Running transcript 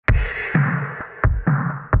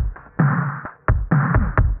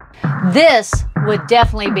this would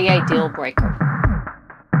definitely be a deal breaker.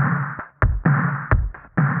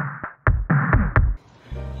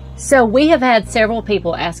 So we have had several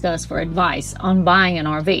people ask us for advice on buying an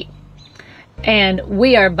RV. And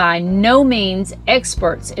we are by no means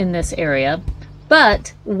experts in this area,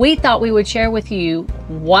 but we thought we would share with you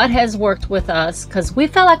what has worked with us because we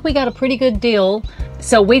felt like we got a pretty good deal.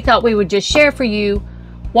 So we thought we would just share for you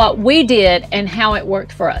what we did and how it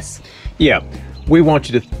worked for us. Yeah, we want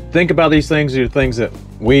you to think about these things. These are things that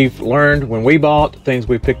we've learned when we bought, things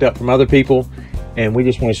we picked up from other people, and we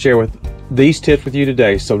just want to share with these tips with you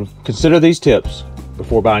today. So consider these tips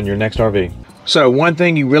before buying your next RV. So one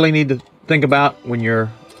thing you really need to think about when you're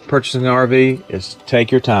purchasing an RV is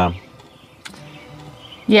take your time.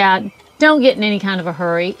 Yeah, don't get in any kind of a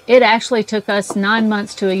hurry. It actually took us 9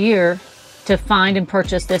 months to a year to find and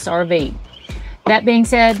purchase this RV. That being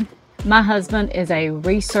said, my husband is a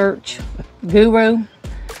research guru.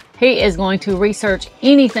 He is going to research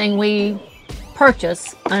anything we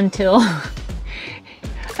purchase until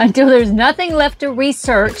there's nothing left to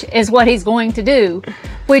research is what he's going to do,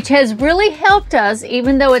 which has really helped us.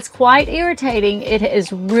 Even though it's quite irritating, it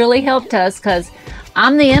has really helped us because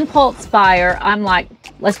I'm the impulse buyer. I'm like,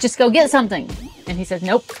 let's just go get something. And he says,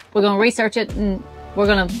 nope, we're going to research it and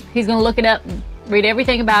he's going to look it up and read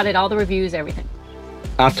everything about it, all the reviews, everything.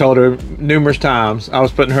 I've told her numerous times I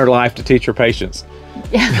was putting her life to teach her patience.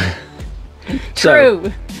 Yeah.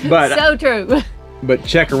 True. So true. But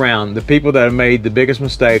check around. The people that have made the biggest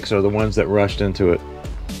mistakes are the ones that rushed into it.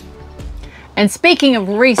 And speaking of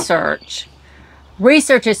research,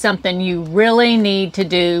 research is something you really need to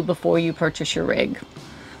do before you purchase your rig.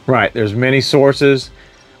 Right. There's many sources.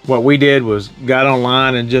 What we did was got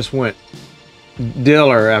online and just went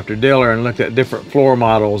dealer after dealer and looked at different floor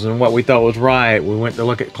models and what we thought was right. We went to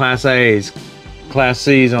look at Class A's, Class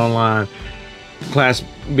C's online, Class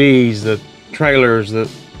B's, the trailers, the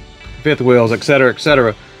fifth wheels, etc.,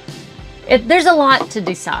 etc. There's a lot to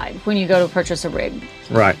decide when you go to purchase a rig.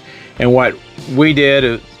 Right. And what we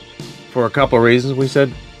did, for a couple of reasons, we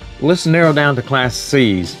said, let's narrow down to Class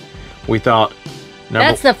C's. We thought...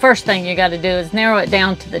 That's the first thing you got to do is narrow it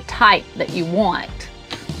down to the type that you want.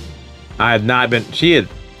 I had not been... She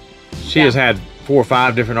has had 4 or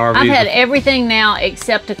 5 different RVs. I've had everything now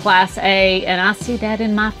except a Class A, and I see that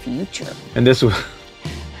in my future. And this was...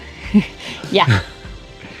 Yeah.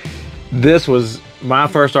 This was my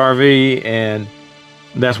first RV, and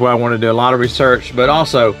that's why I wanted to do a lot of research. But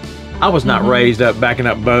also, I was not raised up backing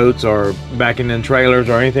up boats or backing in trailers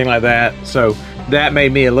or anything like that. So that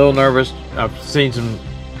made me a little nervous. I've seen some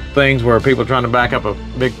things where people are trying to back up a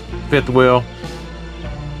big fifth wheel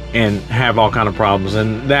and have all kind of problems.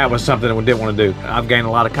 And that was something that we didn't want to do. I've gained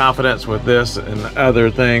a lot of confidence with this and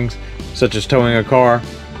other things, such as towing a car.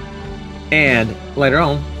 And later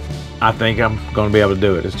on, I think I'm going to be able to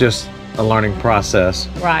do it. It's just a learning process.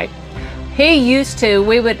 Right. He used to,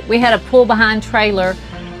 we had a pull behind trailer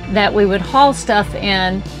that we would haul stuff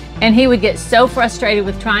in, and he would get so frustrated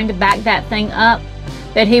with trying to back that thing up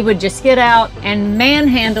that he would just get out and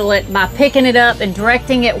manhandle it by picking it up and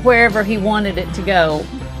directing it wherever he wanted it to go.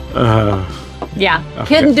 Yeah,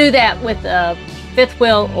 okay. Couldn't do that with a fifth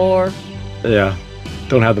wheel or... Yeah,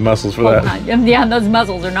 don't have the muscles for that. Yeah, those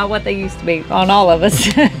muscles are not what they used to be on all of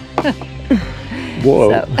us.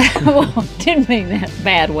 Whoa. So, well, didn't mean that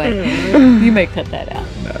bad way. You may cut that out.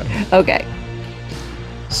 No. Okay.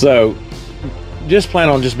 So, just plan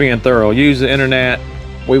on just being thorough. Use the internet.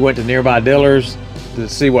 We went to nearby dealers to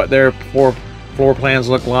see what their floor plans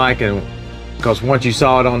look like, and because once you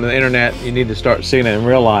saw it on the internet, you need to start seeing it in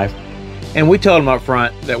real life. And we told them up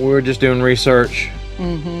front that we were just doing research,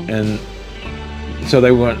 and so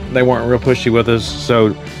they weren't real pushy with us.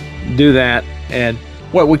 So do that. And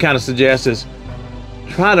what we kind of suggest is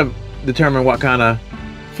try to determine what kind of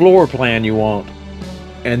floor plan you want,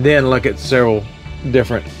 and then look at several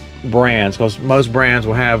different brands, because most brands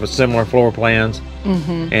will have a similar floor plans.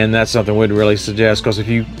 And that's something we'd really suggest, because if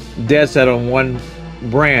you dead set on one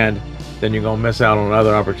brand, then you're gonna miss out on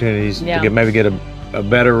other opportunities to maybe get a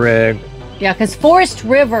better rig. Yeah, because Forest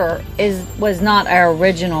River was not our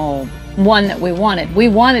original one that we wanted. We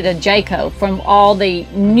wanted a Jayco. From all the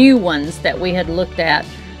new ones that we had looked at,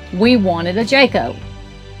 we wanted a Jayco,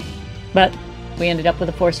 but we ended up with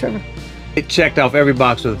a Forest River. It checked off every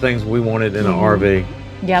box of the things we wanted in an RV.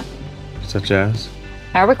 Yep. Such as?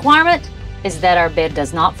 Our requirement is that our bed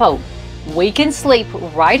does not fold. We can sleep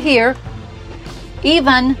right here,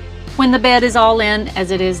 even when the bed is all in as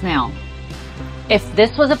it is now. If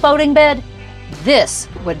this was a folding bed, this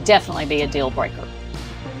would definitely be a deal breaker.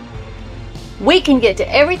 We can get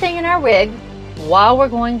to everything in our rig while we're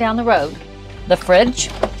going down the road. The fridge,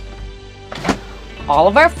 all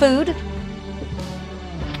of our food,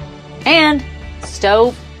 and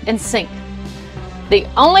stove and sink. The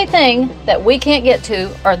only thing that we can't get to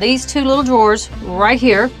are these two little drawers right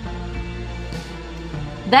here.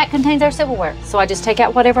 That contains our silverware. So I just take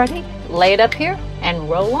out whatever I need, lay it up here, and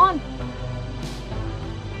roll on.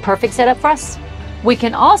 Perfect setup for us. We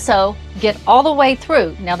can also get all the way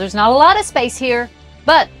through. Now there's not a lot of space here,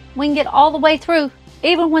 but we can get all the way through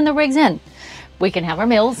even when the rig's in. We can have our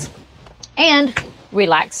meals and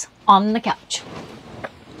relax on the couch.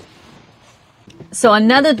 So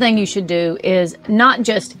another thing you should do is not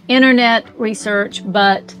just internet research,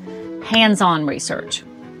 but hands-on research.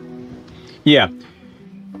 Yeah,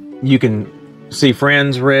 you can see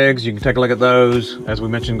friends' rigs, you can take a look at those, as we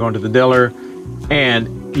mentioned, going to the dealer,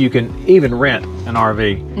 and you can even rent an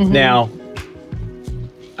RV. Now,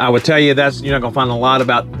 I would tell you you're not gonna find a lot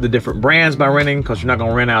about the different brands by renting, because you're not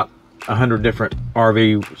gonna rent out 100 different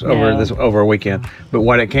RVs over a weekend. But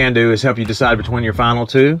what it can do is help you decide between your final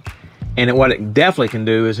two. And what it definitely can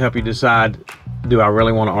do is help you decide, do I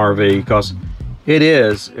really want an RV? Because it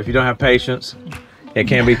is, if you don't have patience, it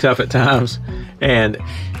can be tough at times, and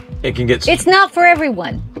it can get... It's not for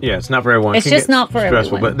everyone. Yeah, it's not for everyone. It's just not for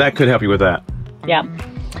stressful, everyone. but that could help you with that. Yeah.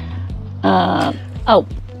 Oh,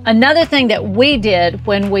 another thing that we did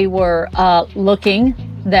when we were looking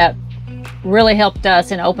that really helped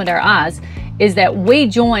us and opened our eyes is that we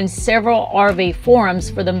joined several RV forums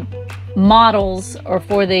for the models, or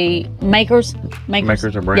for the makers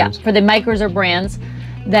or brands. Yeah, for the makers or brands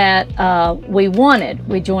that we wanted.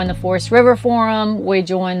 We joined the Forest River forum, we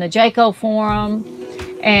joined the Jayco forum,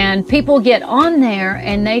 and people get on there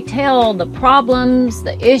and they tell the problems,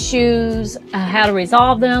 the issues, how to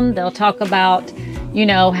resolve them. They'll talk about, you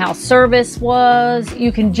know, how service was.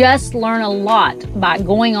 You can just learn a lot by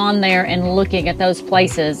going on there and looking at those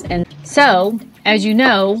places. And so, as you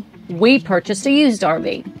know, we purchased a used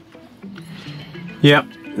RV. Yep,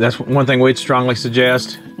 that's one thing we'd strongly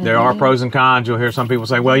suggest. There are pros and cons. You'll hear some people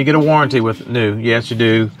say, well, you get a warranty with new. Yes, you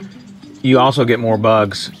do. You also get more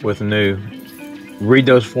bugs with new. Read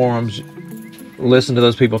those forums, listen to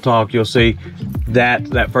those people talk. You'll see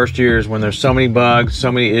that first year is when there's so many bugs,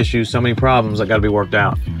 so many issues, so many problems that got to be worked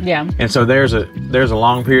out. Yeah. And so there's a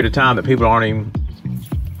long period of time that people aren't even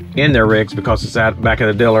in their rigs because it's back at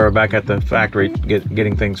the dealer or back at the factory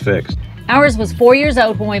getting things fixed. Ours was 4 years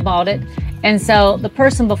old when we bought it. And so the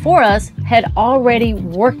person before us had already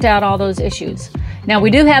worked out all those issues. Now we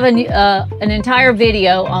do have an entire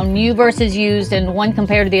video on new versus used and one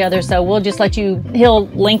compared to the other. So we'll just he'll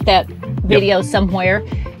link that video somewhere.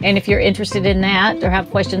 And if you're interested in that or have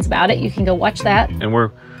questions about it, you can go watch that. And we're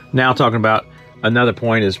now talking about another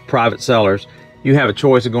point is private sellers. You have a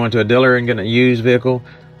choice of going to a dealer and getting a used vehicle,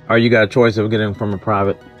 or you got a choice of getting from a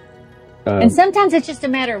private. And sometimes it's just a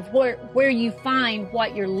matter of where you find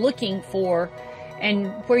what you're looking for and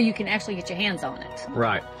where you can actually get your hands on it.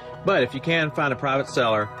 Right. But if you can find a private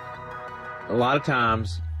seller, a lot of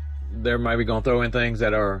times they're maybe going to throw in things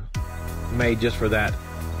that are made just for that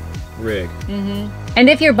rig. And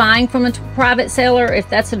if you're buying from a private seller, if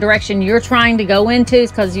that's the direction you're trying to go into,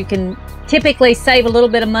 because you can typically save a little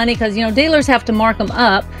bit of money, because, you know, dealers have to mark them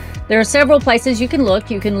up. There are several places you can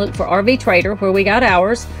look. You can look for RV Trader, where we got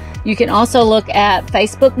ours. You can also look at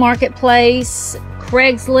Facebook Marketplace,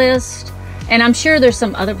 Craigslist, and I'm sure there's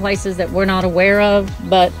some other places that we're not aware of,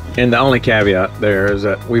 but... And the only caveat there is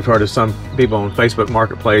that we've heard of some people on Facebook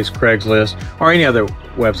Marketplace, Craigslist, or any other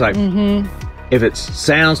website. If it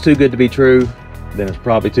sounds too good to be true, then it's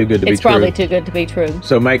probably too good to be true. It's probably too good to be true.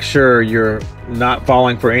 So make sure you're not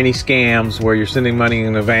falling for any scams where you're sending money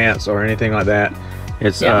in advance or anything like that.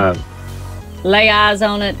 It's... lay eyes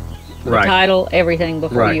on it. The title, everything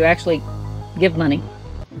before you actually give money.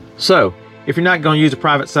 So, if you're not going to use a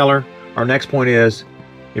private seller, our next point is,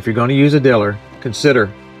 if you're going to use a dealer,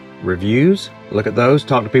 consider reviews. Look at those.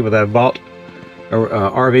 Talk to people that have bought an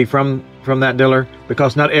RV from that dealer,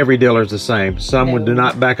 because not every dealer is the same. Some do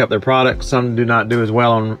not back up their product. Some do not do as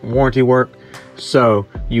well on warranty work. So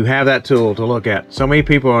you have that tool to look at. So many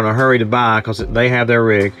people are in a hurry to buy because they have their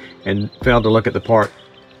rig and failed to look at the part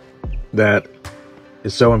that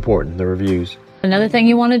is so important, the reviews. Another thing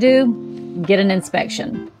you want to do, get an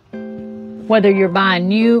inspection. Whether you're buying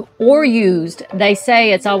new or used, they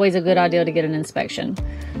say it's always a good idea to get an inspection.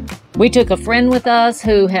 We took a friend with us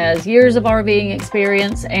who has years of RVing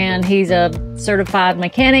experience, and he's a certified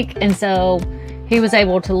mechanic, and so he was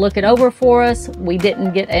able to look it over for us. We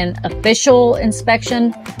didn't get an official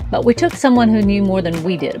inspection, but we took someone who knew more than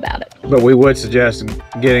we did about it. But we would suggest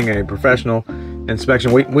getting a professional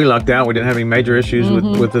inspection. We lucked out. We didn't have any major issues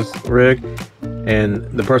with this rig, and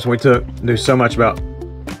the person we took knew so much about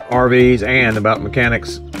RVs and about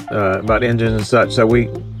mechanics, about engines and such. So we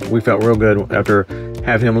felt real good after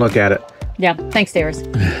having him look at it. Yeah, thanks, Darius.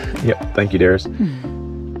 Yep, thank you, Darius.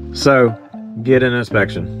 So get an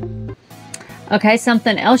inspection. Okay,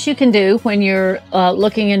 something else you can do when you're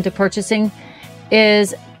looking into purchasing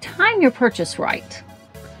is time your purchase right.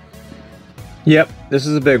 Yep, this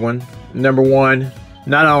is a big one. Number one,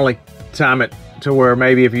 not only time it to where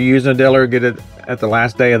maybe if you're using a dealer, get it at the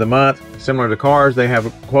last day of the month. Similar to cars, they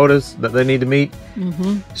have quotas that they need to meet.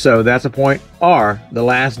 So that's a point. Or the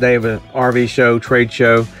last day of an RV show, trade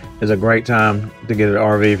show, is a great time to get an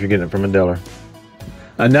RV if you're getting it from a dealer.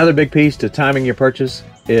 Another big piece to timing your purchase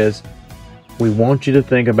is we want you to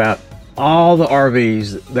think about all the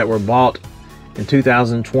RVs that were bought in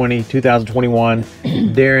 2020, 2021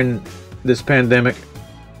 during this pandemic.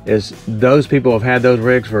 Is those people have had those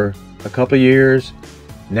rigs for a couple of years,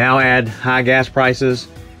 now add high gas prices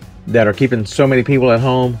that are keeping so many people at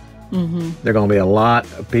home. There are going to be a lot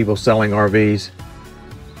of people selling RVs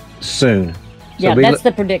soon. Yeah, that's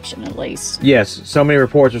the prediction at least. Yes, so many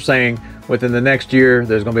reports are saying within the next year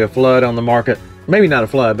there's going to be a flood on the market. Maybe not a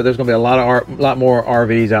flood, but there's going to be a lot more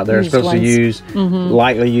RVs out there, especially used,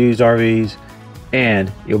 lightly used RVs,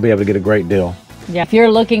 and you'll be able to get a great deal. Yeah, if you're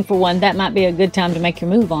looking for one, that might be a good time to make your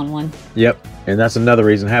move on one. Yep, and that's another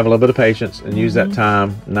reason. Have a little bit of patience and use that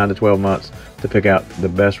time, 9 to 12 months, to pick out the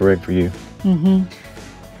best rig for you.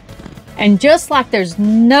 And just like there's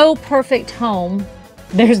no perfect home,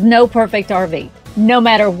 there's no perfect RV. No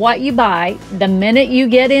matter what you buy, the minute you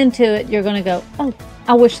get into it, you're going to go, oh,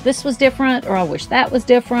 I wish this was different, or I wish that was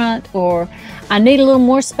different, or I need a little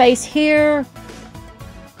more space here.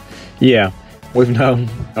 Yeah, we've known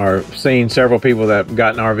or seen several people that have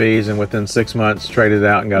gotten RVs and within 6 months traded it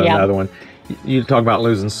out and got another one. You talk about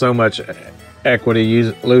losing so much equity,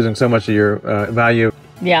 losing so much of your value.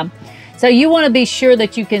 Yeah. So you want to be sure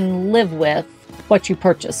that you can live with what you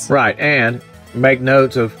purchase. Right, and make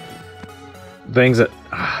notes of things that,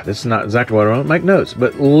 this is not exactly what I want. Make notes,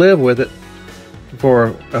 but live with it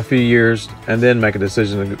for a few years and then make a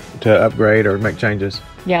decision to upgrade or make changes.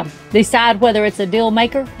 Yeah. Decide whether it's a deal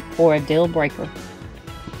maker or a deal breaker.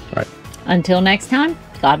 Right. Until next time,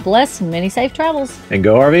 God bless and many safe travels. And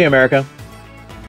go RV, America.